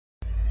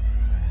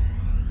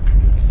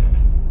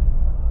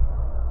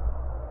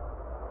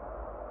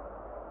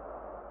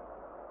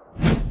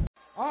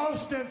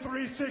Austin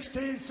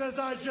 316 says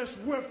I just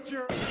whipped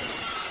your... Give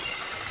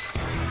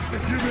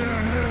me a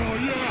hell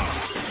yeah!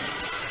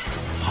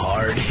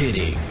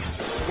 Hard-hitting.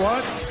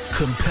 What?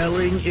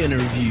 Compelling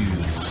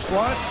interviews.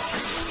 What?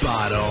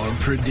 Spot-on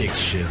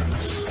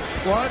predictions.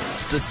 What?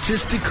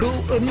 Statistical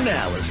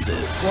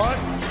analysis. What?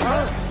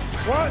 Huh?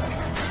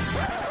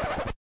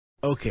 What?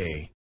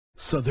 Okay,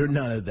 so they're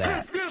none of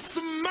that.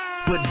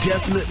 But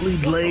definitely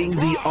laying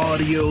the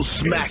audio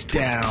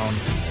smackdown.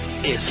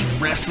 It's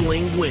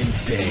Wrestling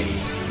Wednesday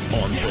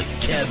on the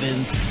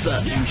Kevin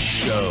Sutton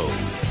Show.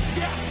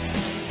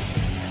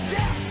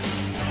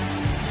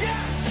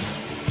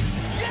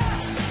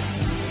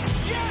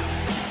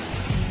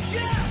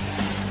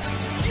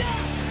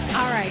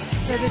 All right,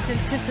 so this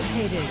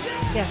anticipated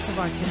guest of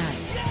our tonight.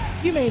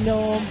 You may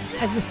know him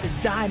as Mr.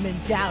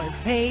 Diamond Dallas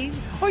Page,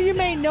 or you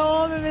may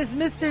know him as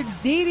Mr.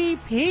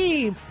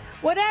 DDP.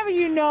 Whatever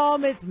you know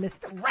him, it's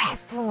Mr.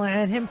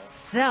 Wrestling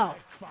himself.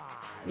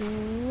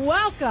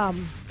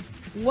 Welcome,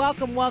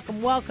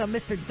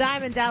 Mr.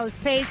 Diamond Dallas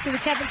Page to the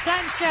Kevin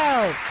Sutton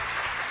Show.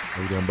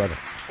 How you doing, brother?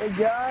 Hey,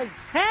 guys.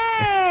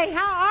 Hey,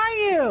 how are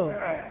you?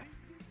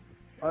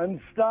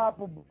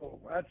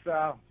 Unstoppable. That's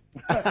how.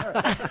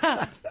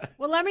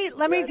 Well, let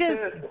me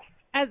just,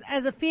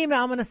 as a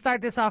female, I'm going to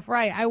start this off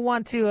right. I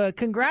want to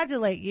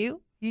congratulate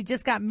you. You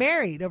just got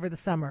married over the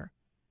summer.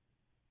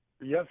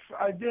 Yes,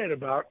 I did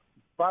about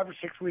 5 or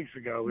 6 weeks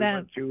ago. We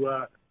went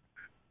to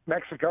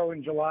Mexico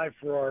in July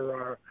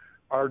for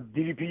our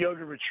DDP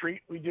Yoga retreat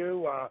we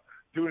do.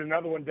 Doing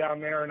another one down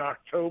there in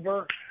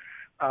October.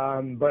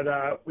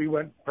 But we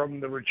went from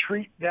the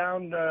retreat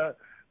down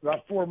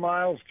about 4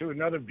 miles to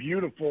another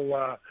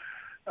beautiful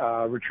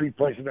retreat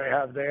place that they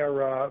have there,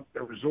 a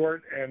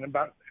resort. And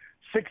about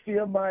 60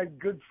 of my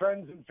good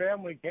friends and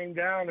family came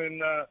down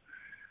and,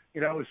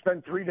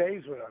 spent 3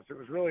 days with us. It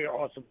was really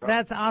awesome.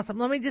 That's awesome.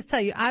 Let me just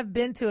tell you, I've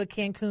been to a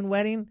Cancun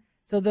wedding.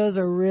 So those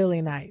are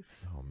really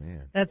nice. Oh,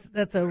 man.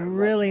 That's a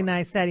really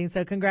nice setting.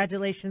 So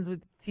congratulations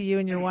to you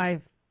and your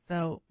wife.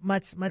 So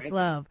much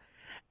love.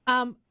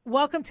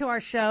 Welcome to our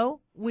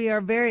show. We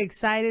are very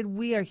excited.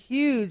 We are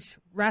huge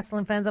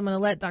wrestling fans. I'm going to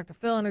let Doctah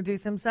Pheel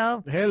introduce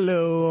himself.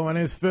 Hello, my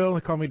name is Phil.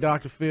 They call me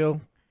Doctah Pheel.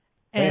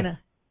 And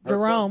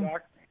Jerome.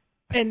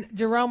 And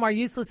Jerome, our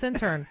useless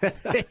intern. But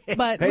Hey,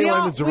 we my all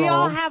name is Jerome. we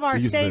all have our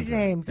The useless stage intern.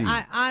 names.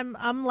 Jeez.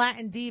 I'm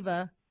Latin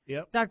Diva.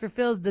 Yep. Dr.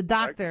 Phil's the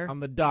doctor. I'm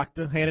the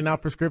doctor, handing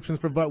out prescriptions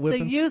for butt The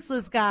whippings.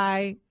 useless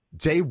guy,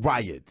 Jay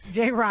Riot.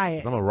 Jay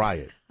Riot. I'm a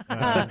riot.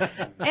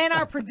 And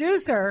our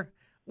producer,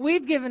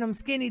 we've given him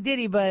Skinny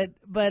Diddy, but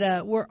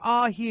we're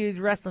all huge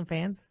wrestling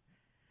fans.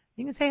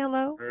 You can say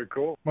hello. Very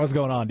cool. What's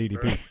going on,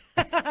 DDP?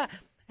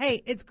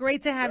 Hey, it's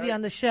great to have you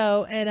on the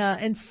show.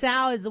 And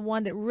Sal is the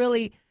one that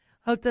really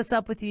hooked us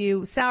up with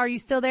you. Sal, are you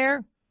still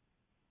there?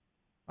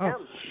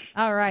 Oh.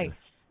 All right.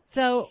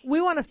 So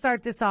we want to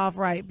start this off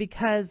right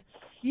because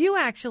you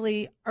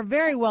actually are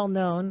very well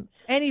known.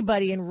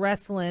 Anybody in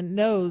wrestling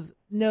knows,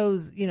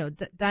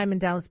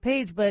 Diamond Dallas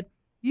Page, but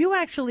you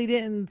actually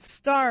didn't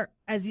start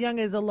as young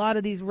as a lot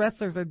of these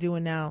wrestlers are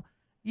doing now.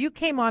 You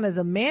came on as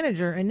a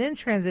manager and then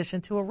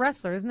transitioned to a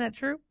wrestler. Isn't that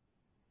true?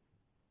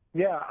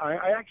 Yeah,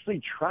 I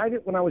actually tried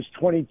it when I was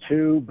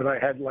 22, but I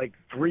had like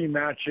 3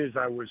 matches.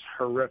 I was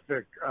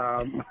horrific.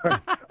 I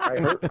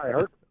hurt.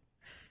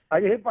 I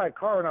got hit by a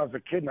car when I was a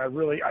kid, and I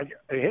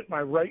hit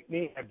my right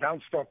knee. I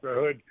bounced off the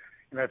hood,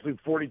 and I flew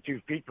 42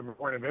 feet from the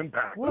point of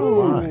impact.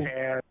 Whoa.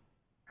 And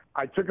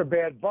I took a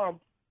bad bump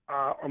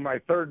on my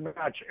 3rd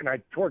match, and I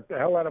torqued the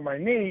hell out of my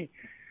knee,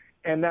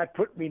 and that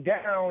put me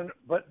down.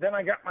 But then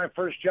I got my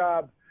first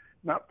job,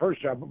 not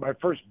first job, but my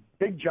first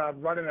big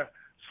job running a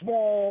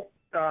small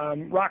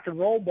rock and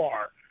roll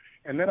bar.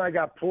 And then I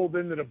got pulled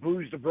into the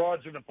booze, the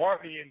broads, and the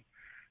party, and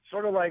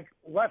sort of like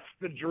left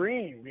the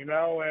dream,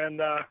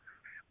 and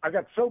I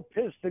got so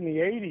pissed in the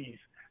 80s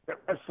that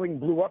wrestling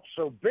blew up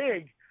so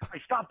big, I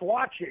stopped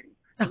watching.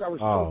 I was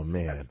Oh,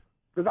 man.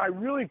 Because I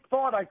really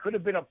thought I could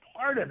have been a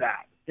part of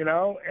that, and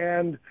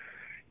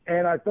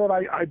I thought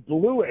I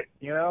blew it,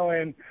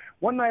 and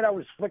one night I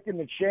was flicking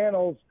the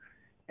channels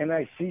and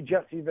I see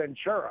Jesse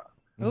Ventura.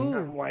 Ooh. And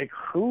I'm like,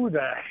 who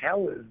the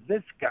hell is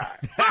this guy?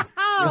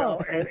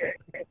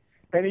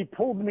 And he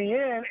pulled me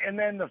in, and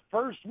then the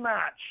first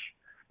match,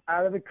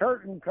 out of the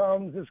curtain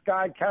comes this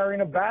guy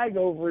carrying a bag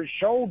over his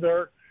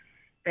shoulder,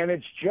 and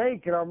it's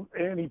Jake,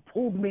 and he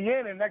pulled me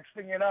in, and next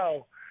thing you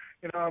know,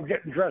 I'm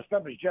getting dressed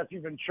up as Jesse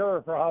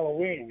Ventura for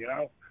Halloween,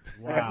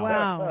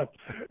 Wow.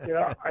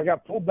 I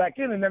got pulled back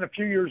in, and then a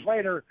few years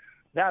later,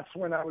 that's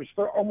when I was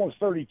almost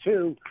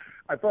 32.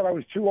 I thought I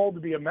was too old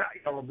to be a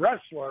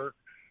wrestler,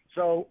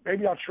 so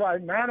maybe I'll try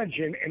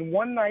managing. And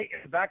one night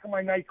in the back of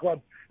my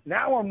nightclub,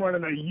 now I'm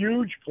running a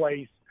huge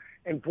place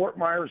in Fort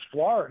Myers,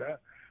 Florida,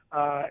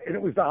 and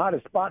it was the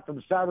hottest spot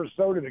from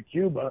Sarasota to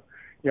Cuba,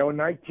 in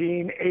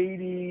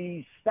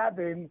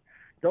 1987,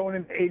 going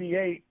into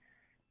 88.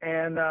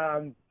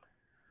 And,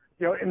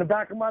 in the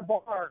back of my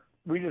bar,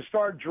 we just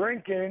started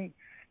drinking,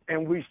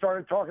 and we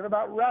started talking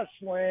about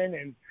wrestling.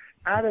 And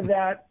out of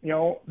that,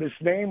 this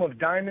name of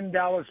Diamond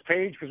Dallas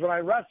Page, because when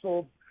I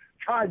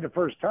tried the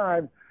first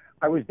time,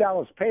 I was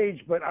Dallas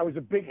Page, but I was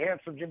a big,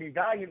 handsome Jimmy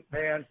Valiant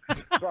fan,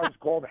 so I was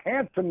called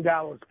Handsome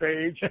Dallas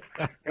Page.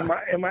 And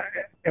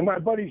my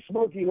buddy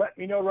Smokey let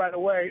me know right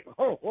away,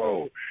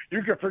 whoa,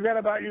 you can forget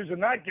about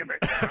using that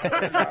gimmick.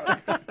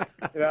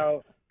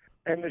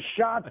 And the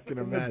shots and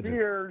the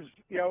beers,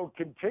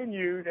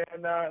 continued,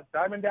 and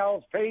Diamond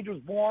Dallas Page was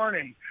born,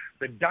 and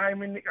the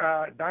Diamond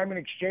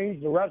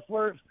Exchange, the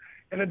wrestlers,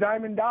 and the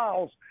Diamond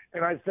Dolls.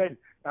 And I said,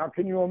 now,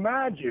 can you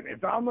imagine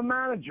if I'm a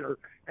manager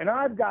and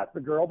I've got the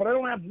girl, but I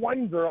don't have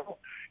one girl,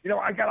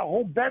 I got a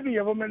whole bevy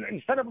of them, and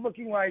instead of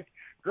looking like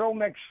girl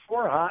next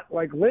door hot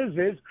like Liz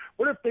is,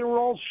 what if they were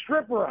all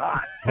stripper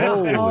hot?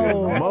 Holy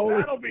moly.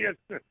 That'll be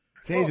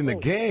changing the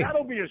game.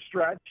 That'll be a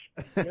stretch.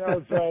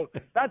 So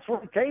that's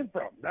where it came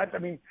from. That's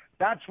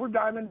where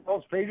Diamond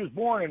Dallas Page was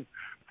born, in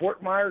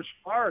Fort Myers,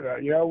 Florida.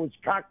 It was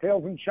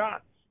cocktails and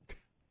shots.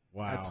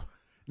 Wow.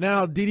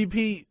 Now,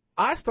 DDP,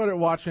 I started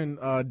watching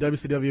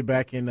WCW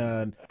back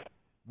in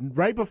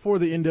right before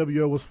the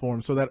NWO was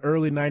formed, so that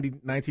early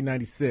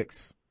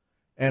 1996.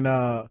 And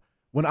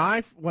when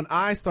I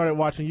started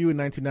watching you in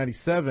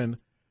 1997,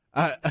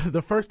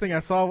 the first thing I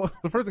saw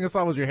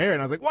was your hair,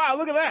 and I was like, "Wow,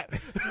 look at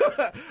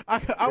that!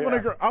 I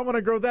want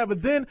to grow that."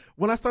 But then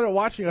when I started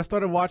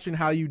watching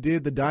how you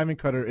did the diamond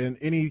cutter in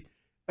any,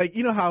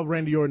 how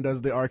Randy Orton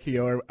does the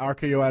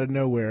RKO out of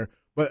nowhere.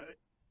 But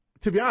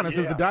to be honest,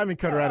 it was a diamond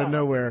cutter out of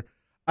nowhere.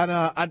 And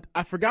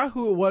I forgot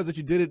who it was that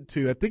you did it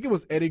to. I think it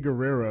was Eddie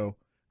Guerrero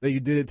that you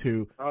did it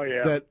to. Oh,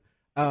 yeah. That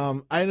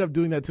I ended up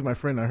doing that to my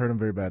friend. I hurt him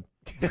very bad.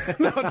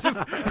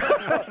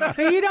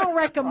 So you don't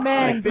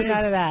recommend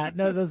none of that,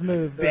 no, those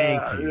moves.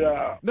 Thank you.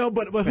 Yeah. No,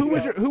 but who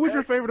was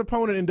your favorite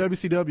opponent in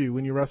WCW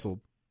when you wrestled?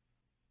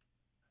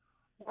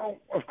 Well,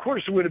 of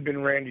course it would have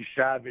been Randy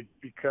Savage,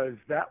 because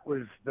that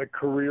was the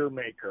career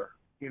maker,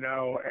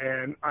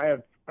 and I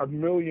have a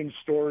million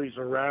stories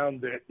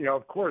around it.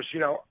 Of course,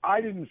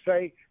 I didn't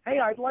say, hey,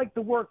 I'd like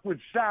to work with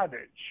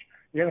Savage,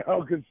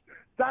 because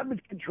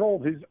Savage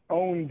controlled his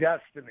own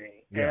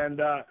destiny. Yeah.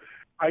 And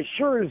I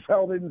sure as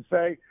hell didn't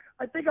say,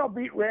 I think I'll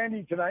beat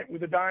Randy tonight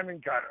with a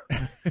diamond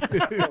cutter.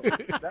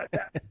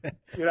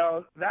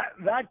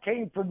 That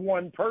came from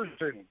one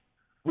person,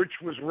 which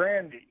was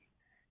Randy.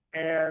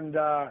 And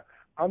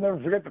I'll never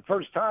forget the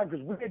first time,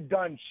 because we had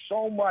done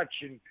so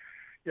much, and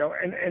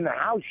the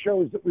house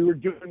shows that we were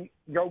doing,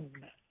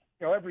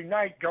 every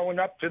night going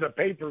up to the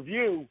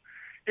pay-per-view,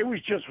 it was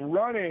just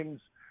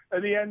run-ins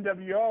of the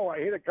NWO. I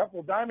hit a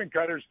couple of diamond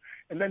cutters,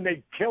 and then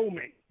they'd kill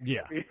me.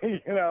 Yeah.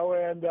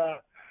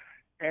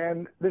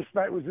 And this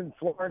night was in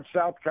Florence,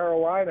 South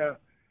Carolina,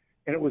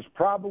 and it was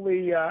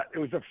probably it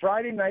was a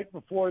Friday night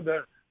before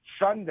the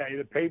Sunday,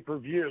 the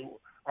pay-per-view,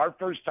 our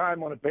first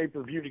time on a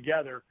pay-per-view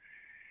together.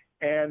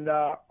 And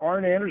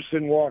Arn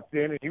Anderson walked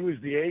in, and he was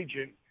the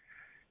agent,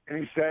 and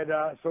he said,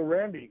 so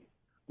Randy,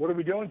 what are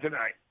we doing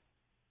tonight?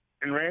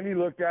 And Randy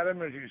looked at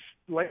him as he was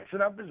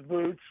lacing up his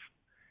boots,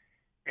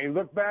 and he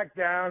looked back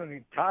down, and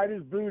he tied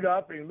his boot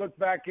up, and he looked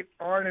back at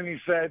Arn, and he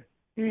said,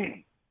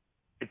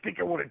 I think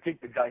I want to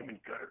take the diamond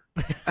cutter.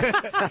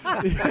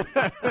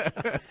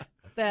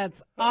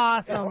 That's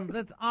awesome.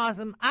 That's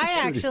awesome. I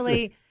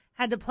actually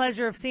had the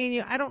pleasure of seeing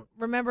you. I don't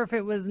remember if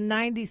it was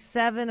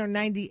 97 or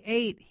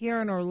 98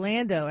 here in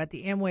Orlando at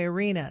the Amway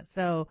Arena.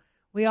 So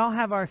we all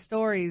have our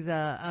stories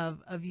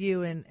of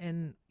you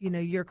and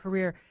your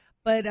career.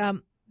 But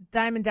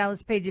Diamond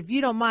Dallas Page, if you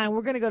don't mind,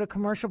 we're going to go to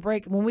commercial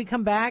break. When we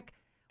come back,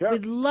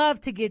 we'd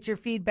love to get your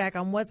feedback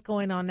on what's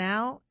going on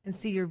now and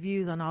see your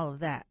views on all of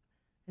that.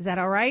 Is that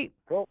all right?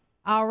 Cool.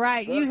 All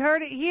right. Sure. You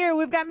heard it here.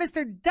 We've got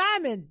Mr.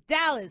 Diamond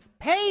Dallas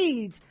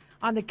Page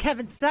on the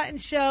Kevin Sutton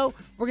Show.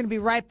 We're going to be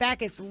right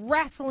back. It's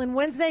Wrestling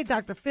Wednesday.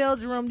 Doctah Pheel,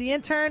 Jerome the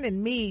intern,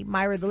 and me,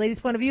 Mayra, the lady's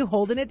point of view,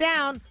 holding it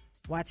down.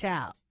 Watch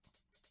out.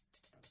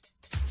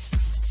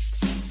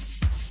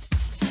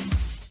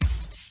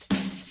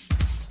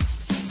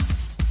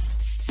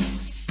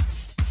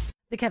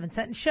 The Kevin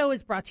Sutton Show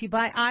is brought to you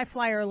by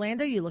iFly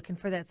Orlando. You looking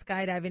for that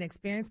skydiving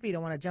experience, but you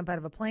don't want to jump out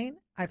of a plane?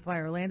 iFly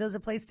Orlando is a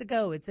place to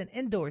go. It's an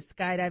indoor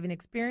skydiving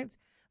experience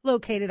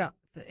located on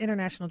the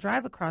International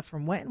Drive across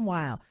from Wet n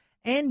Wild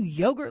and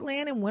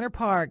Yogurtland in Winter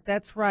Park.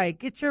 That's right.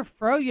 Get your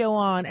froyo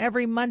on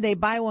every Monday.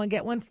 Buy one,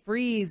 get one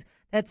free.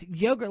 That's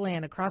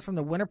Yogurtland across from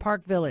the Winter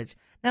Park Village.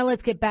 Now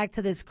let's get back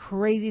to this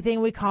crazy thing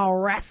we call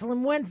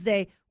Wrestling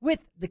Wednesday with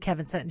the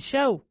Kevin Sutton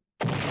Show.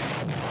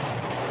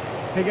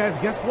 Hey guys,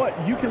 guess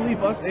what? You can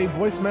leave us a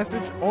voice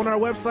message on our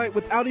website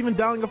without even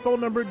dialing a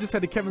phone number. Just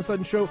head to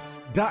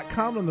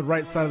kevinsuttonshow.com on the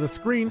right side of the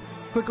screen.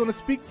 Click on the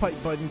speak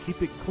pipe button.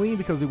 Keep it clean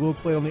because we will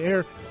play it on the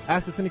air.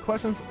 Ask us any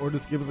questions or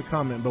just give us a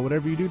comment. But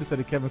whatever you do, just head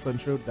to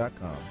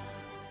kevinsuttonshow.com.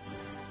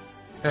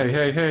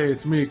 Hey,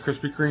 it's me,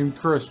 Krispy Kreme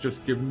Chris,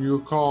 just giving you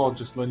a call,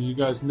 just letting you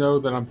guys know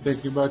that I'm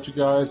thinking about you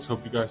guys.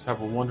 Hope you guys have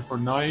a wonderful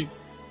night.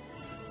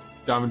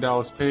 Diamond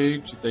Dallas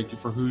Page, thank you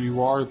for who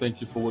you are. Thank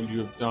you for what you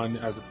have done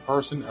as a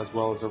person as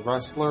well as a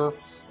wrestler.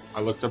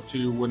 I looked up to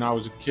you when I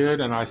was a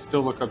kid, and I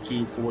still look up to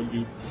you for what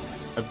you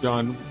have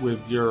done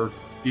with your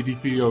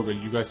DDP Yoga.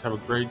 You guys have a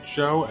great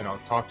show, and I'll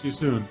talk to you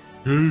soon.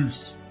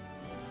 Peace.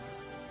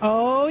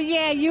 Oh,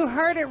 yeah, you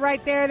heard it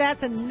right there.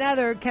 That's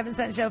another Kevin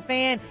Sutton Show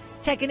fan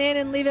checking in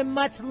and leaving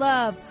much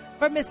love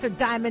for Mr.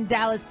 Diamond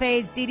Dallas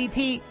Page,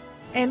 DDP.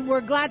 And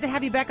we're glad to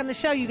have you back on the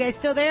show. You guys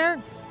still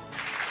there?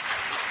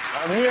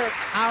 I'm here.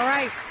 All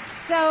right.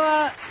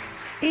 So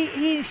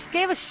he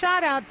gave a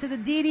shout out to the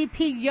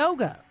DDP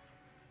Yoga.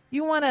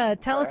 You want to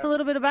tell us a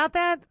little bit about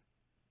that?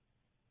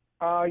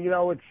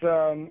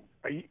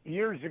 It's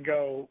years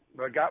ago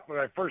when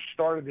I first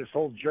started this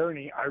whole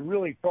journey, I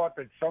really thought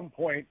that at some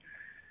point,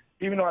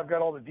 even though I've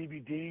got all the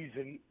DVDs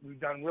and we've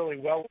done really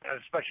well,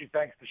 especially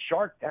thanks to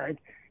Shark Tank,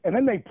 and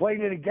then they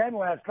played it again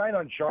last night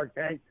on Shark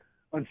Tank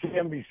on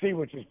CNBC,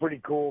 which is pretty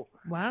cool.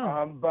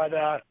 Wow. But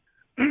I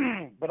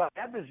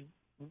had this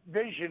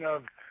vision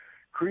of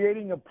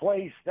creating a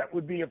place that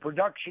would be a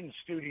production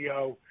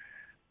studio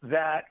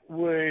that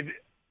would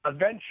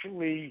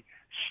eventually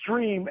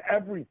stream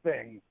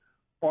everything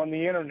on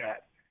the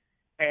internet.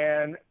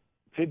 And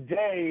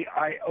today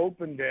I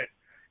opened it,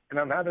 and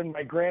I'm having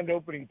my grand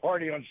opening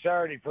party on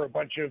Saturday for a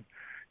bunch of,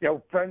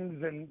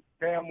 friends and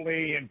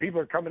family, and people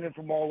are coming in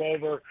from all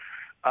over.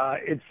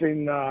 It's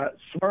in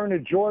Smyrna,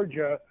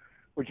 Georgia,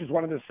 which is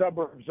one of the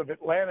suburbs of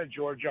Atlanta,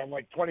 Georgia. I'm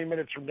like 20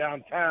 minutes from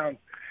downtown,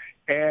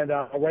 and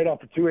right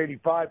off of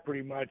 285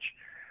 pretty much,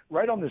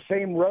 right on the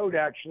same road,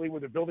 actually,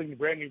 where they're building the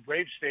brand-new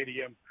Braves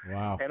Stadium.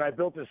 Wow. And I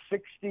built a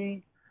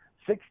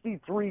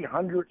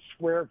 6,300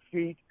 square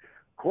feet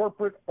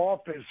corporate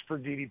office for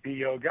DDP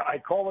Yoga. I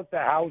call it the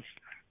house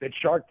that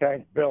Shark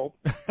Tank built.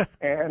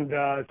 And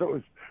so it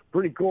was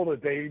pretty cool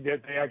that they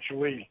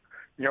actually,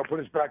 put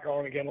us back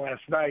on again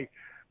last night.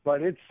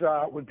 But it's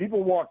when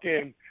people walk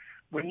in,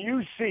 when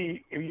you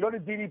see, if you go to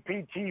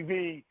DDP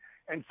TV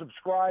and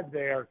subscribe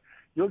there,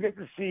 you'll get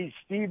to see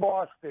Steve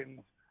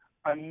Austin's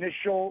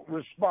initial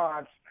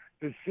response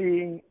to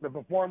seeing the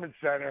Performance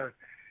Center.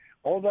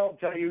 Although I'll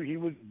tell you, he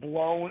was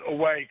blown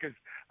away, because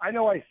I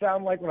know I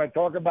sound like, when I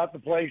talk about the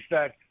place,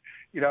 that,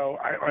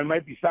 I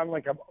might be sounding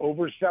like I'm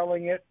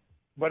overselling it,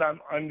 but I'm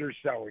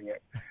underselling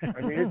it. I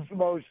mean, it's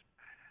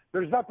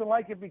there's nothing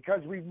like it,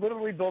 because we've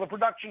literally built a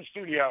production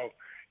studio.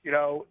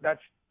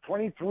 That's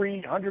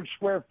 2,300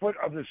 square foot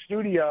of the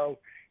studio,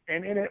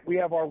 and in it we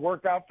have our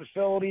workout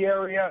facility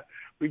area.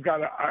 We've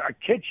got a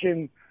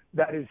kitchen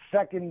that is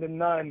second to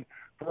none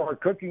for our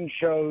cooking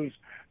shows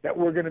that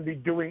we're going to be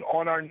doing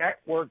on our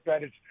network.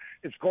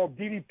 It's called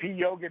DDP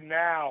Yoga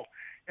Now,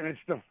 and it's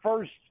the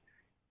first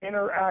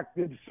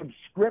interactive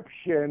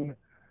subscription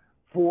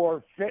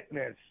for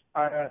fitness.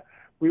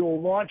 We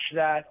will launch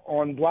that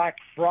on Black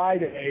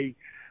Friday.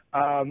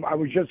 I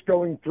was just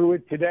going through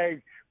it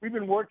today. We've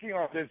been working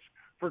on this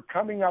for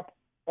coming up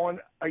on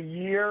a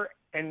year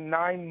and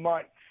 9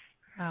 months.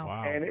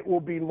 Wow. And it will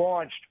be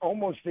launched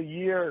almost a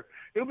year.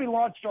 It'll be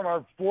launched on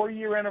our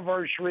 4-year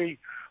anniversary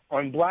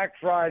on Black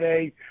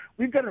Friday.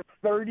 We've got a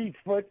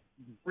 30-foot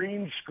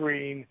green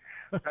screen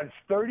that's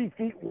 30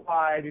 feet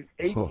wide, it's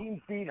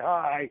 18 feet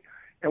high,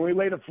 and we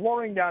laid a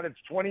flooring down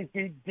that's 20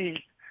 feet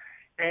deep.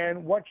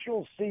 And what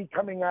you'll see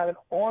coming out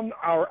on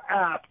our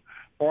app,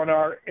 on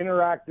our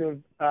interactive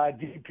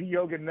DDP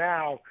Yoga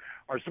Now,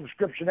 our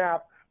subscription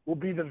app, will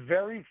be the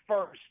very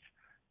first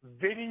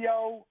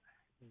DDP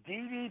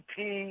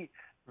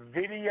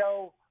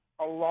video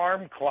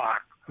alarm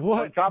clock.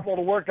 What? On top of all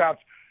the workouts.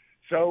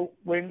 So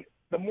when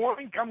the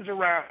morning comes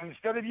around,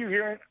 instead of you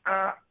hearing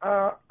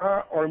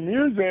or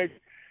music,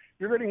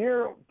 you're going to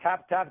hear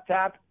tap, tap,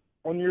 tap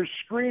on your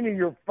screen of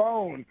your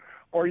phone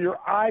or your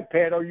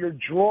iPad or your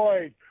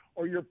Droid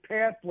or your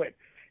pamphlet.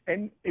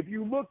 And if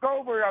you look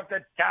over at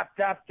that tap,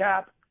 tap,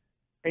 tap,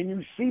 and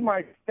you see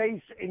my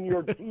face in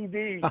your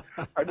TV,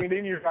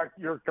 in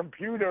your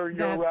computer,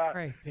 your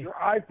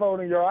iPhone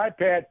or your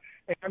iPad,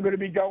 and I'm going to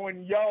be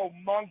going, yo,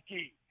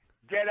 monkey,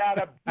 get out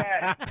of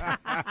bed.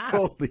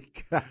 Holy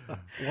cow.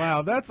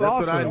 Wow, that's That's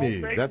awesome. what I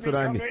need. That's what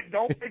I need.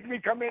 Don't make me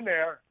come in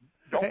there.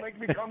 Don't make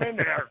me come in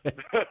there.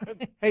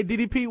 Hey,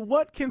 DDP,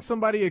 what can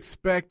somebody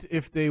expect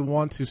if they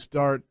want to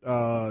start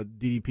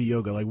DDP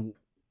Yoga? Like,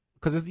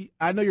 because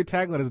I know your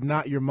tagline is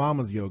not your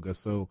mama's yoga,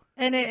 so.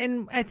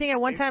 And I think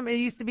at one time it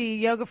used to be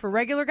yoga for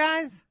regular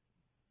guys.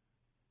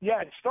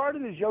 Yeah, it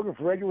started as yoga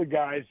for regular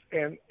guys,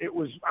 and I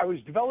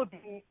was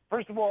developing.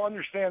 First of all,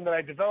 understand that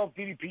I developed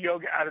DDP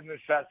Yoga out of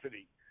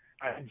necessity.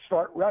 I didn't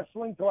start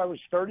wrestling till I was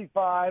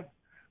 35.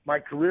 My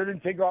career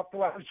didn't take off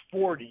till I was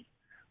 40,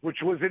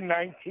 which was in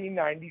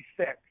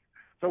 1996.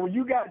 So when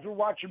you guys were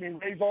watching me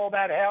raise all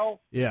that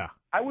hell, yeah,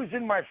 I was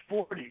in my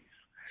 40s.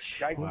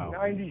 Wow.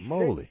 96,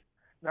 Moly.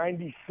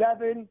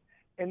 97,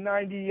 and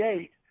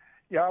 98.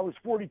 Yeah, I was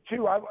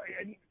 42.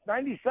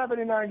 97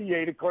 and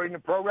 98, according to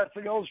Pro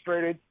Wrestling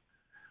Illustrated,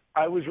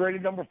 I was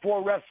rated number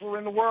 4 wrestler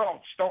in the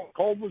world. Stone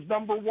Cold was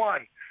number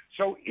 1.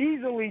 So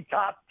easily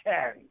top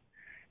 10.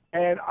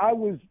 And I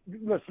was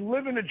just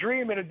living a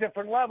dream at a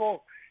different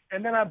level,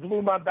 and then I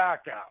blew my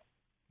back out.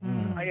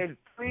 I had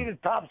 3 of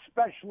the top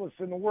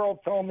specialists in the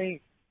world tell me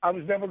I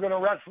was never going to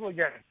wrestle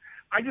again.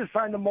 I just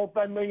signed a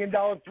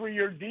multi-million-dollar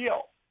 3-year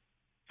deal.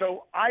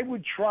 So I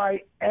would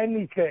try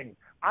anything.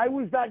 I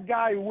was that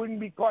guy who wouldn't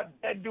be caught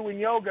dead doing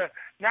yoga.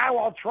 Now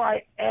I'll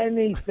try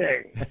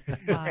anything.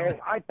 Wow. And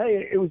I tell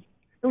you,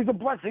 it was a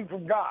blessing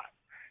from God.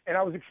 And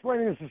I was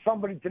explaining this to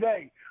somebody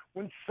today.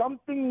 When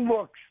something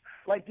looks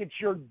like it's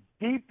your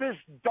deepest,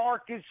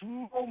 darkest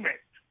moment,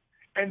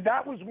 and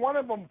that was one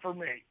of them for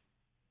me.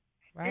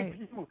 Right. If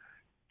you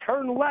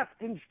turn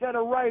left instead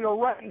of right or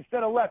right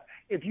instead of left,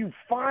 if you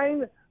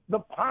find the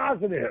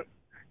positive,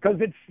 because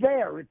it's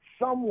there, it's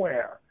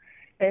somewhere.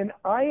 And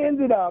I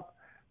ended up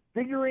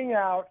figuring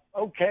out,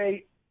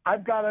 okay,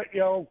 I've got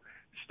to,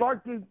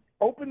 start to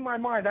open my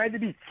mind. I had to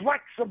be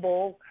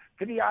flexible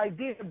to the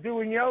idea of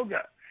doing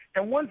yoga.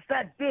 And once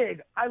that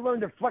did, I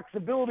learned that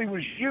flexibility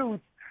was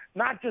youth,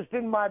 not just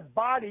in my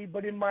body,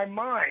 but in my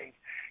mind.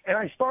 And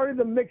I started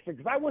to mix it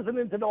because I wasn't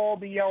into all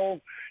the,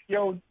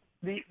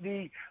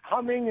 the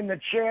humming and the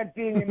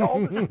chanting and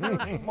all this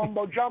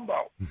mumbo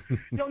jumbo.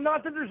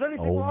 Not that there's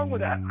anything wrong with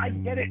that. I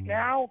get it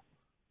now,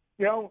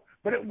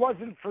 but it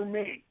wasn't for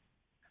me.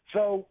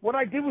 So what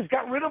I did was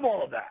got rid of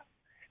all of that.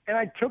 And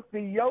I took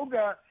the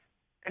yoga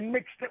and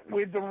mixed it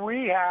with the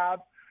rehab,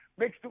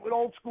 mixed it with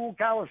old school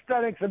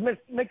calisthenics, and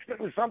mixed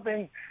it with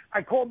something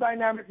I call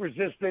dynamic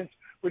resistance,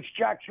 which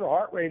jacks your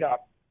heart rate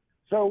up.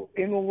 So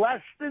in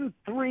less than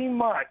 3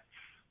 months,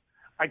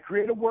 I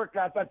created a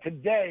workout that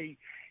today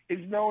is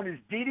known as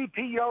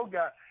DDP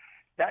Yoga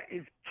that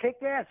is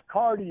kick-ass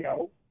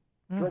cardio,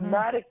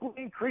 dramatically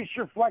increase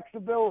your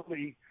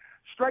flexibility,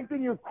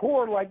 strengthen your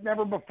core like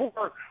never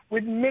before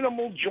with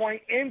minimal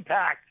joint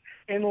impact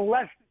in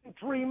less than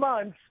 3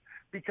 months.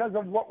 Because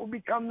of what will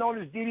become known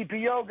as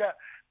DDP Yoga,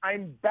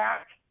 I'm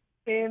back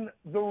in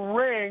the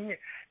ring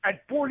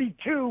at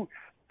 42.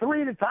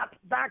 3 of the top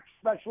back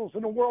specialists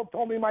in the world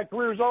told me my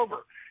career's over.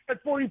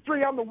 At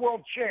 43, I'm the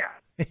world champ.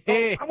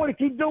 So I want to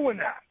keep doing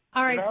that.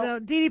 All right, so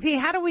DDP,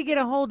 how do we get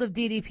a hold of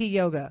DDP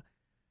Yoga?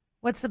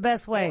 What's the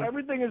best way? Well,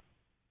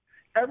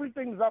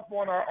 everything's up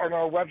on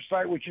our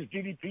website, which is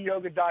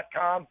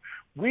ddpyoga.com.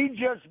 We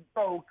just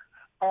broke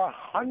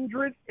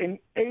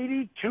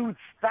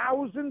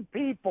 182,000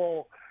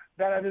 people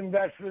that have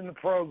invested in the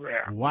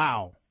program.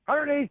 Wow.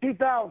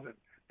 182,000.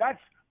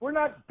 We're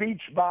not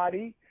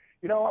Beachbody.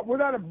 We're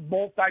not a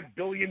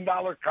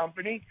multi-billion-dollar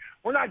company.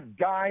 We're not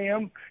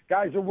Gaiam.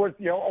 Guys are worth,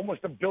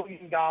 almost $1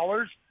 billion.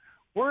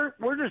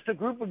 We're just a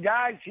group of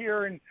guys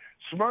here in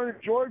Smyrna,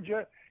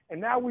 Georgia, and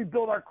now we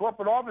built our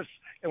corporate office.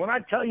 And when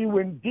I tell you,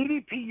 when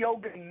DDP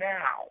Yoga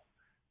Now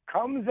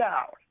comes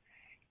out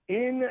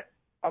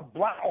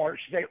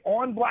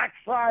on Black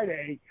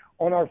Friday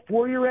on our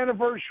 4-year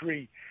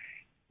anniversary,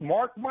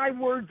 mark my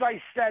words,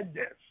 I said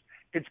this.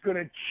 It's going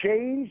to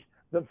change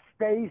the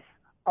face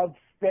of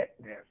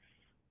fitness.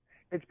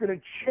 It's going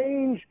to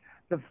change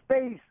the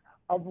face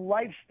of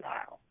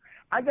lifestyle.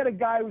 I got a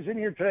guy who's in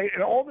here today,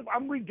 and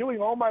I'm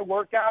redoing all my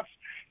workouts,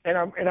 and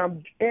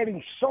I'm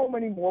adding so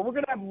many more. We're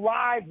going to have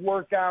live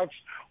workouts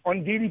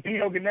on DDP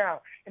Yoga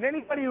Now. And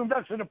anybody who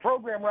invests in the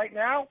program right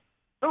now,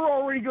 they're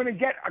already going to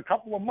get a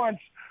couple of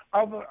months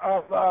of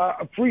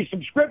a free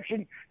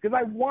subscription because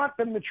I want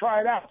them to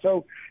try it out.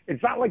 So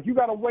it's not like you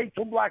got to wait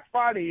till Black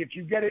Friday. If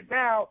you get it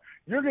now,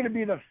 you're going to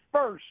be the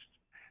first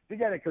to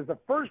get it because the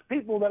first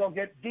people that'll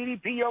get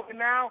DDP Yoga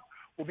Now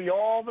will be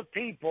all the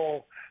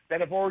people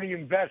that have already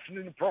invested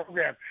in the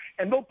program.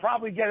 And they'll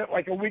probably get it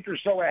like a week or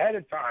so ahead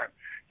of time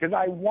because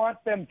I want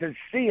them to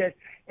see it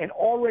and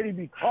already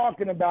be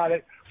talking about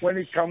it when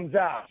it comes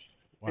out.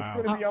 Wow. It's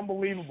going to be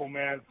unbelievable,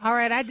 man. All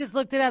right, I just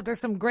looked it up. There's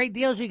some great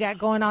deals you got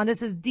going on.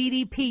 This is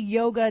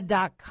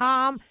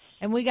ddpyoga.com,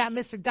 and we got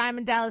Mr.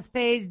 Diamond Dallas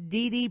Page,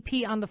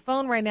 DDP, on the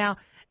phone right now.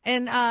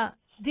 And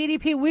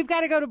DDP, we've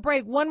got to go to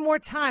break one more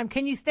time.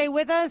 Can you stay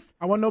with us?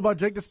 I want to know about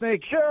Jake the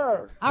Snake.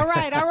 Sure. All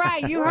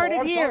right. You heard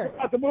it here.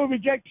 About the movie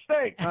Jake the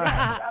Snake.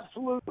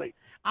 Absolutely.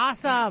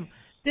 Awesome.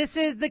 This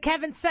is the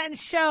Kevin Sutton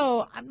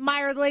Show.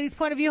 Mayra, the lady's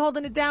point of view,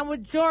 holding it down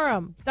with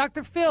Jerome.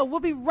 Doctah Pheel. We'll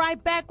be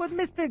right back with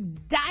Mr.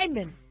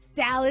 Diamond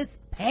Dallas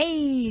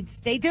Page.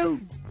 Stay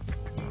tuned.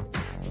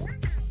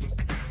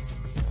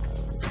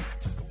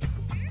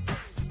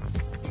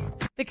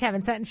 The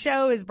Kevin Sutton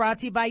Show is brought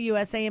to you by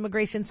USA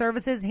Immigration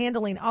Services,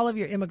 handling all of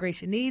your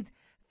immigration needs,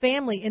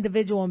 family,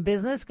 individual, and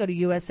business. Go to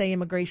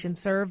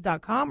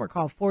usaimmigrationserve.com or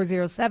call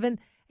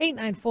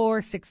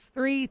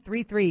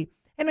 407-894-6333.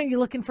 And are you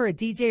looking for a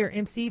DJ or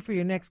MC for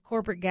your next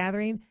corporate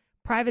gathering,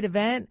 private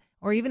event,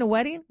 or even a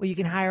wedding? Well, you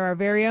can hire our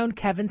very own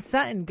Kevin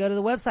Sutton. Go to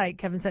the website,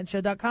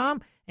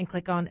 kevinsuttonshow.com, and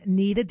click on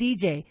Need a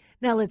DJ.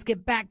 Now let's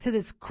get back to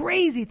this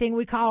crazy thing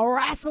we call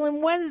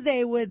Wrestling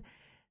Wednesday with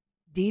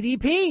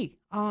DDP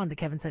on the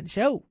Kevin Sutton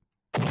Show.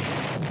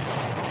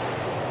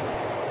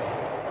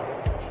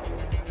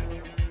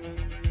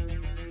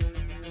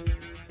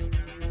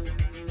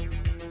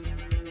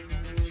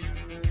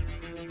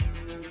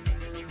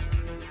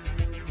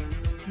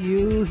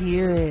 You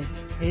hear it.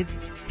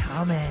 It's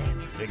coming.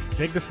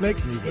 Jake the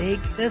Snake's music. Jake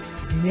the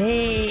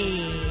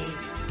Snake.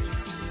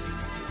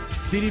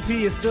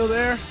 DDP is still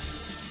there?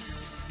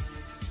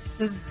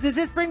 Does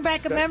this bring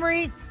back a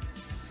memory?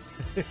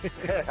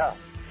 Yeah.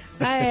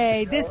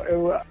 Hey, this...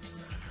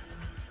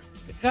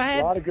 Go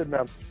ahead. A lot of good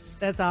memories.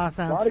 That's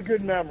awesome. A lot of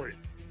good memories.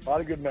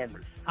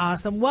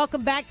 Awesome.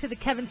 Welcome back to the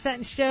Kevin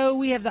Sutton Show.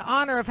 We have the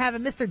honor of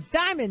having Mr.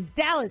 Diamond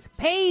Dallas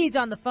Page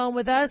on the phone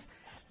with us,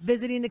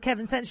 visiting the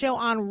Kevin Sutton Show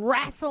on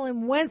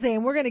Wrestling Wednesday.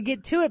 And we're going to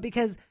get to it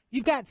because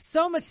you've got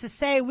so much to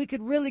say. We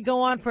could really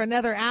go on for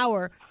another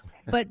hour.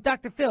 But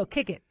Dr. Phil,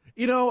 kick it.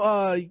 You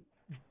know,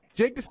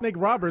 Jake the Snake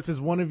Roberts is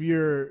one of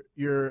your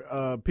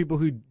people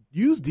who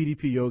use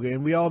DDP Yoga,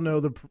 and we all know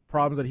the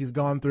problems that he's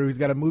gone through. He's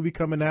got a movie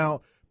coming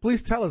out.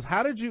 Please tell us,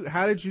 how did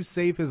you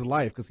save his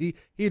life? Because he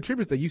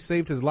attributes that you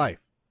saved his life.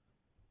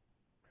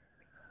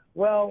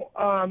 Well,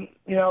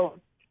 you know,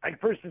 I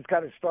first just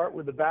got to start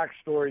with the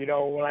backstory. You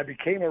know, when I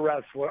became a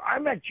wrestler, I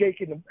met Jake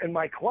in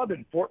my club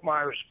in Fort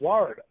Myers,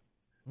 Florida.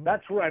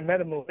 That's where I met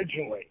him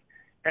originally.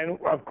 And,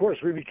 of course,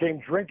 we became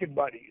drinking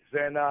buddies.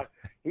 And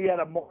he had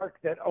a mark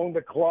that owned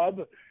a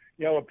club,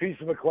 you know, a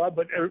piece of a club.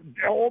 But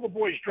all the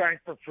boys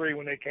drank for free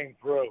when they came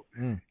through.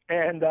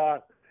 And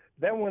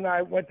then when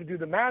I went to do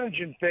the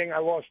managing thing, I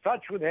lost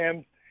touch with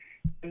him.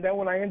 And then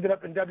when I ended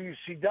up in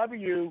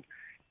WCW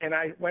and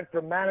I went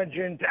from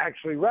managing to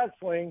actually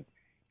wrestling,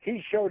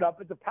 he showed up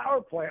at the power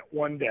plant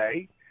one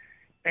day,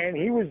 and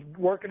he was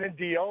working a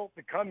deal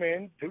to come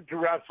in to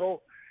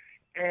wrestle.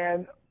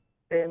 And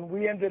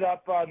we ended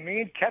up, me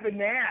and Kevin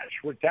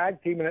Nash were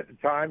tag teaming at the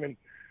time, and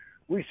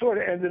we sort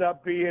of ended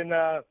up being,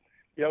 you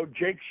know,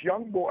 Jake's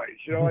young boys.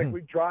 You know, like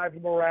we'd drive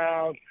him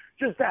around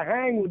just to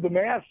hang with the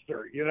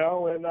master, you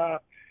know, and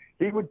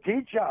he would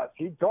teach us.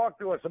 He'd talk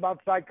to us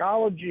about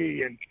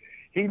psychology, and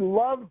he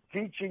loved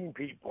teaching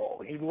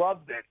people. He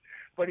loved it.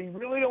 But he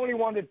really only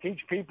wanted to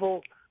teach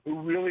people who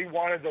really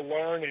wanted to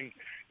learn and,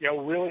 you know,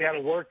 really had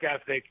a work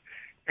ethic.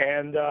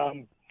 And,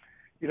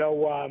 you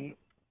know,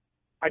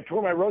 I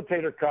tore my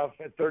rotator cuff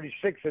at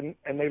 36, and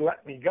they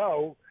let me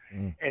go.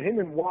 And him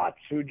and Watts,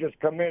 who had just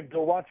come in,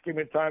 Bill Watts came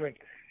in time, and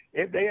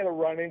they had a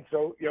run-in.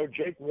 So, you know,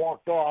 Jake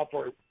walked off,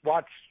 or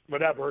Watts,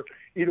 whatever.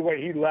 Either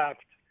way, he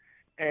left.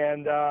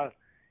 And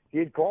he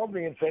had called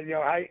me and said,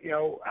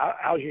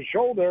 how's your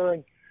shoulder?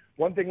 And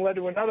one thing led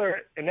to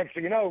another, and next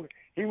thing you know,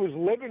 he was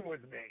living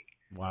with me.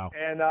 Wow.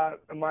 And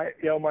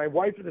my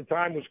wife at the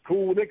time was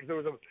cool with it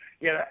because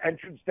he had an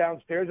entrance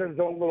downstairs at his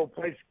own little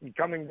place to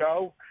come and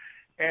go.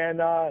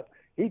 And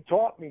he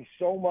taught me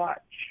so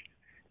much.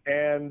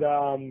 And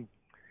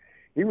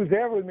he was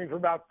there with me for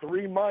about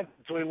 3 months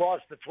until he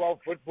lost the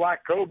 12-foot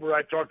black cobra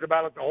I talked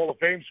about at the Hall of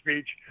Fame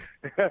speech.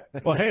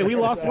 Well, hey, we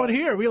lost one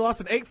here. We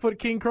lost an 8-foot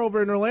king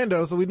cobra in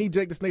Orlando, so we need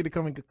Jake the Snake to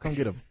come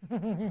get him.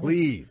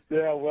 Please.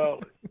 Yeah, well,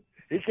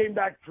 he came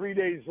back 3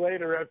 days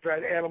later after I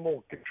had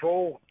animal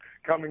control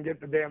come and get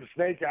the damn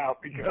snake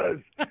out because,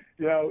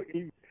 you know,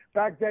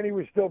 back then he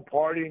was still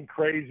partying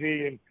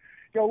crazy. And,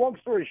 you know, long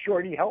story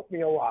short, he helped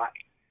me a lot.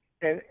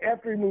 And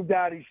after he moved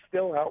out, he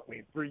still helped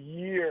me for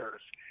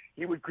years.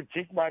 He would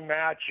critique my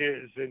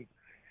matches, and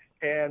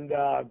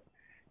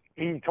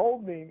he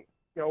told me,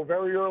 you know,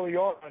 very early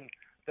on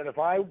that if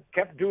I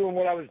kept doing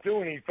what I was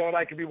doing, he thought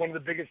I could be one of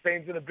the biggest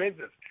names in the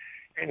business.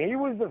 And he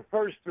was the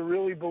first to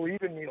really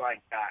believe in me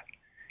like that.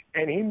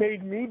 And he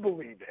made me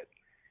believe it.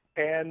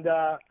 And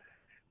I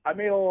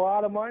made a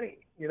lot of money.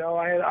 You know,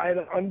 I had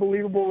an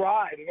unbelievable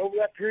ride. And over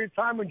that period of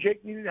time when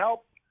Jake needed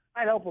help,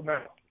 I'd help him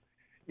out.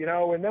 You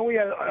know, and then we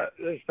had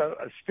just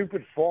a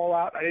stupid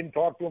fallout. I didn't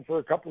talk to him for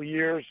a couple of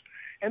years.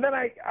 And then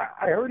I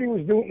heard he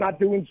was not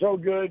doing so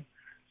good,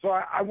 so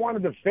I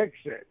wanted to fix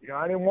it. You know,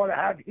 I didn't want to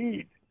have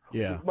heat.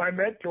 Yeah. With my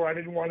mentor, I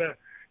didn't want to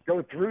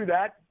go through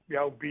that, you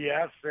know,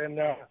 BS. And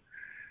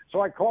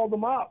so I called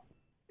him up,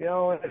 you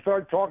know, and I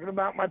started talking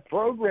about my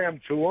program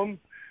to him.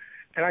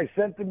 And I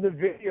sent him the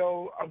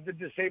video of the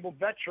disabled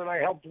veteran I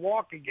helped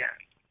walk again,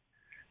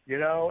 you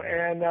know.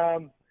 And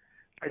I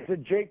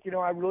said, Jake, you know,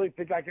 I really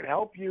think I can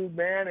help you,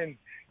 man, and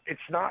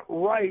it's not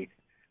right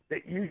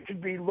that you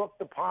should be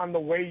looked upon the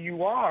way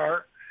you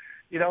are,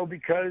 you know,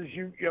 because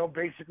you know,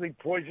 basically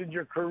poisoned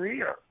your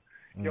career.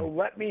 You know,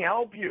 let me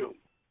help you,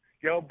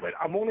 you know, but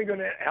I'm only going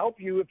to help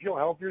you if you'll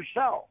help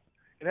yourself.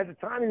 And at the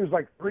time, he was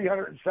like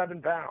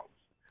 307 pounds.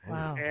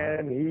 Wow.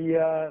 And he,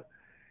 I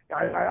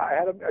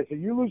had him. I said,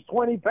 you lose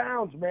 20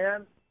 pounds,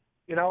 man.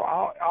 You know,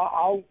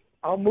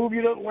 I'll move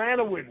you to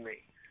Atlanta with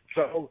me.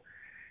 So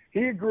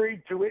he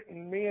agreed to it,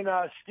 and me and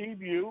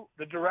Steve Yu,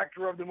 the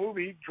director of the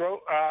movie,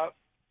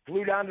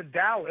 flew down to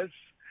Dallas,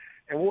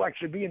 and we'll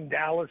actually be in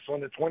Dallas on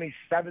the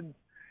 27th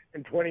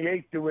and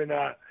 28th doing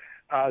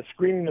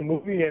screening the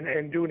movie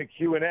and doing a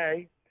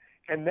Q&A.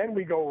 And then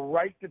we go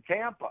right to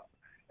Tampa,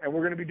 and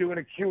we're going to be doing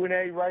a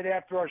Q&A right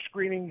after our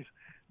screenings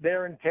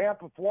there in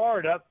Tampa,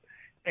 Florida.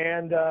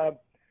 And,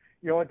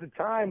 you know, at the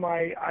time,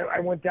 I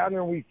went down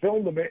there and we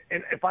filmed him.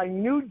 And if I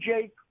knew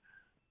Jake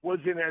was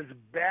in as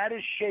bad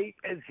a shape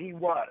as he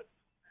was,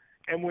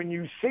 and when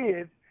you see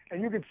it,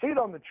 and you can see it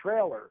on the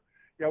trailer,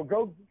 you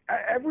know,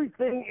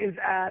 everything is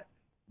at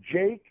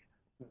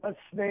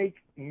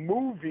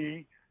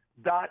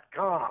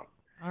JakeTheSnakeMovie.com.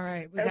 All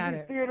right, we got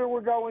it. Every theater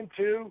we're going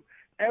to,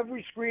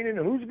 every screening,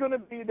 who's going to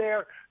be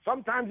there.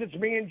 Sometimes it's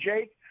me and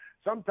Jake.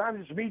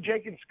 Sometimes it's me,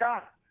 Jake, and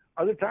Scott.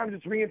 Other times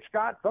it's me and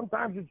Scott.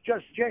 Sometimes it's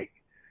just Jake.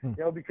 You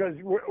know, because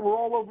we're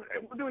all over.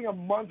 We're doing a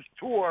month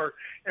tour,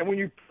 and when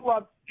you pull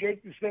up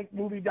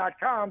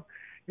JakeTheSnakeMovie.com,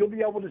 you'll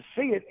be able to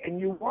see it. And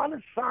you want to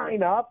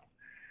sign up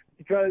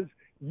because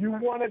you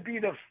want to be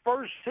the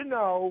first to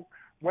know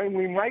when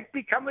we might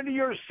be coming to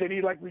your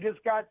city. Like we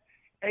just got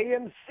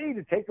AMC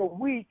to take a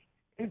week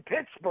in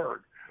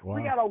Pittsburgh. Wow.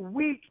 We got a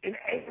week in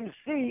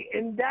AMC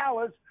in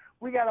Dallas.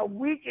 We got a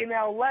week in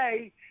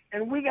LA,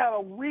 and we got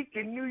a week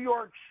in New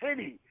York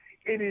City.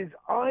 It is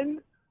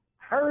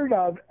unheard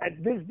of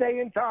at this day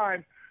and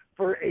time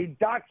for a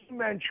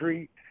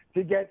documentary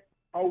to get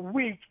a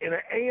week in an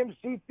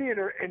AMC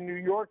theater in New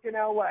York and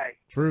LA.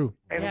 True.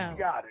 And we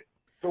got it.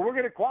 So we're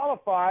going to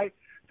qualify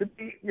to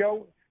be, you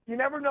know, you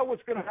never know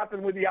what's going to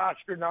happen with the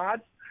Oscar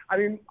nods. I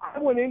mean, I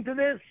went into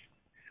this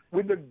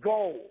with a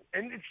goal,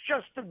 and it's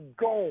just a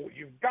goal.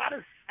 You've got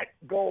to set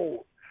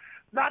goals,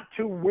 not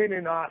to win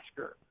an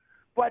Oscar,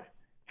 but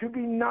to be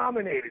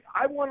nominated.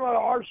 I want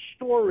our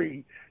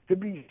story to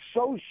be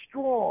so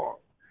strong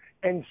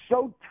and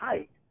so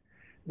tight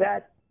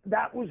that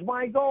was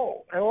my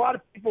goal. And a lot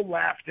of people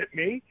laughed at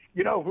me,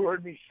 you know, who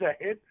heard me say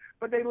it,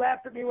 but they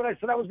laughed at me when I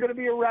said I was going to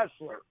be a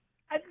wrestler.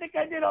 I think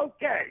I did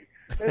okay.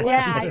 They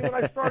laughed at me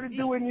when I started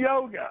doing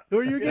yoga. Who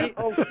are you?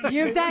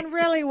 You've done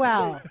really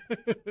well.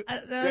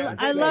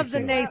 I love the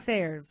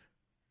naysayers.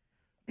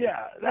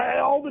 Yeah,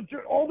 all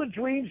the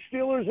dream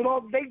stealers and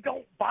all, they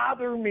don't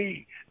bother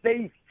me.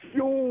 They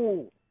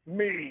fuel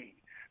me.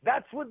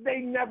 That's what they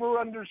never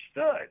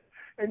understood.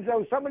 And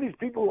so some of these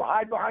people who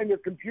hide behind their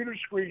computer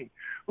screen,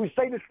 who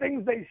say the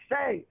things they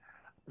say,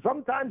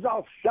 sometimes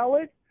I'll sell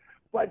it,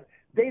 but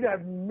they'd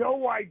have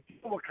no idea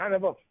what kind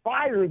of a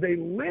fire they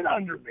lit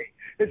under me.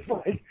 It's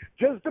like,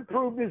 just to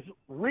prove this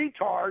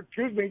retard,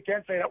 excuse me,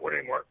 can't say that word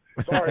anymore.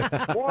 Sorry,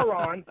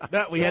 moron.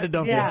 That we had to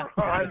dump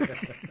moron.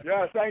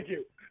 Yeah, thank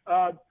you.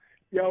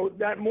 You know,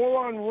 that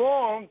moron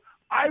wrong,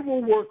 I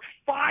will work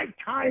 5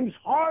 times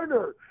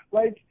harder.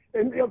 Like,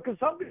 and, you know, because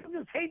some people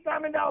just hate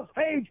Diamond Dallas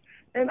Page,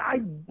 and I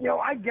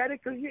get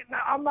it because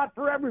I'm not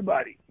for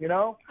everybody, you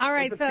know? All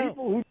right, but the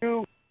people who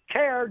do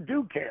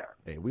care.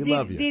 Hey, we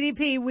love you.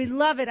 DDP, we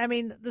love it. I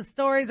mean, the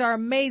stories are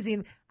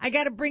amazing. I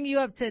got to bring you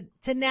up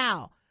to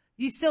now.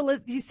 You still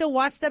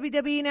watch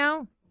WWE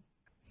now?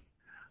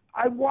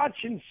 I watch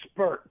in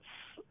spurts.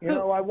 You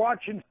know, I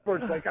watch in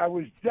spurts. Like I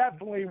was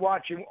definitely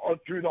watching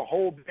through the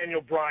whole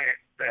Daniel Bryan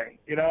thing.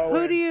 You know,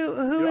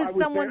 who is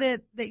someone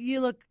that you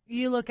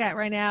look at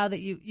right now that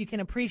you can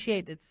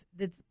appreciate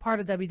that's part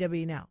of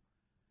WWE now?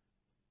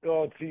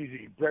 Oh, it's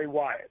easy. Bray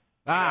Wyatt.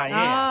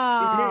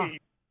 Yeah. To me,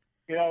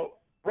 you know,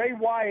 Bray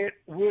Wyatt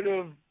would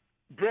have,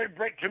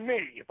 to me,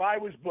 if I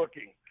was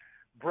booking,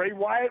 Bray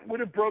Wyatt would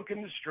have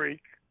broken the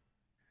streak.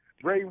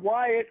 Bray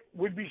Wyatt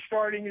would be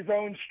starting his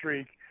own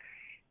streak.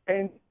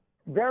 And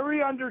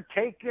very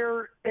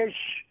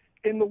Undertaker-ish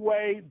in the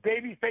way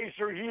babyface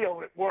or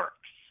heel it works.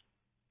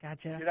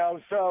 Gotcha. You know,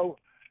 so,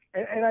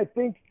 and I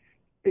think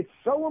it's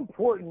so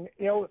important,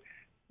 you know,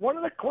 one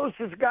of the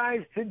closest guys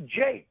to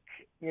Jake,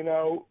 you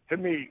know, to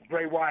me,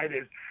 Bray Wyatt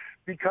is,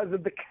 because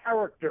of the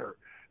character,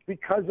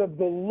 because of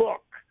the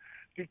look,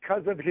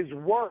 because of his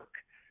work,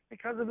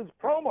 because of his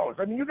promos.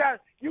 I mean, you got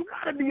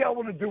to be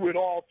able to do it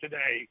all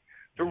today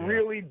to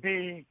really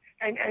be,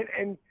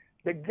 and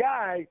the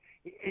guy,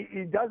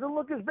 he doesn't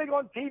look as big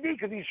on TV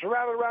because he's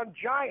surrounded around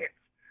giants,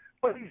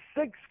 but he's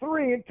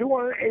 6'3" and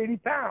 280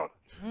 pounds.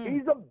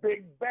 He's a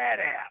big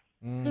badass.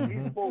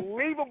 He's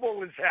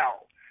believable as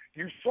hell.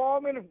 You saw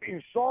him in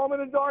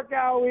a dark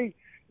alley,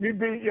 you'd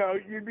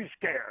be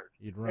scared.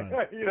 You'd run.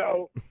 You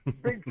know,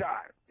 big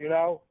time. You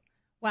know.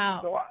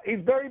 Wow. So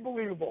he's very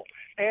believable.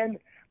 And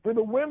for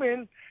the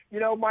women, you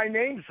know, my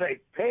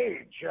namesake,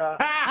 Paige.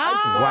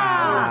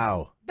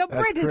 Wow. The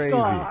That's British crazy.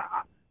 girl.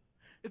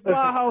 It's my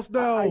house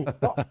now.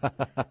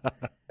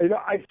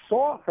 I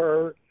saw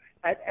her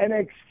at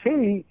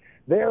NXT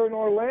there in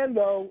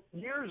Orlando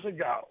years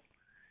ago,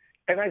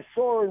 and I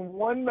saw her in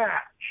one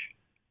match.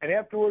 And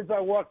afterwards,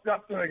 I walked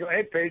up to her and I go,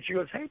 "Hey, Paige." She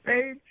goes, "Hey,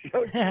 Paige." She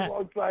was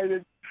all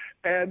excited,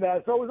 and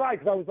so was I,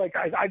 because I was like,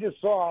 I just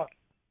saw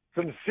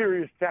some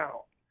serious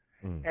talent.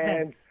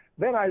 And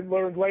then I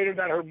learned later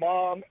that her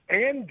mom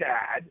and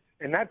dad,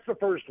 and that's the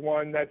first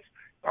one, that's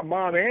a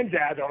mom and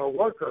dad are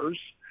workers.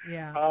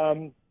 Yeah.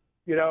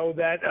 You know,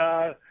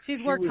 that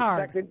she's worked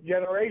hard. Second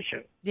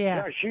generation.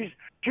 Yeah.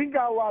 She's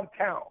got a lot of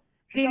talent.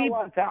 She's got a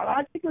lot of talent.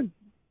 I think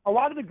a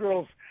lot of the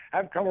girls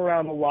have come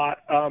around a lot.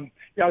 You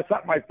know, it's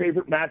not my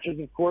favorite matches,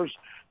 of course,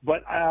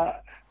 but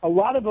a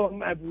lot of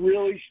them have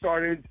really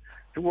started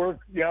to work.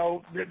 You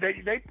know,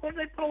 they put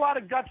a lot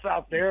of guts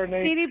out there. And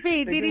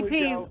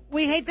DDP,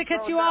 we hate to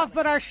cut you off,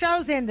 but our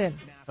show's ending.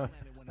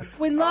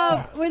 We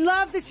love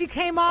that you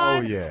came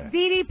on. Oh, yeah.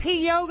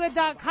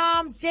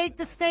 DDPYoga.com, Jake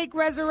the Snake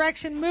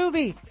Resurrection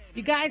movie.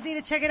 You guys need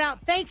to check it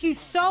out. Thank you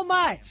so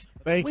much.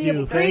 Thank we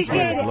you.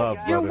 appreciate it. Love,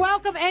 You're brother.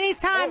 welcome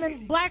anytime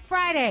on Black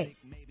Friday.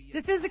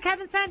 This is the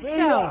Kevin Sutton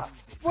Show.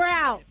 We're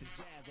out.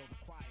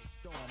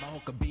 My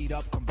whole beat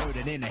up,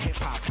 converted into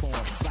hip-hop form.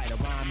 Write a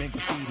rhyme and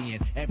graffiti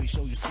in every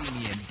show you see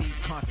me in. Deep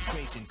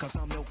concentration, cause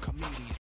I'm no comedian.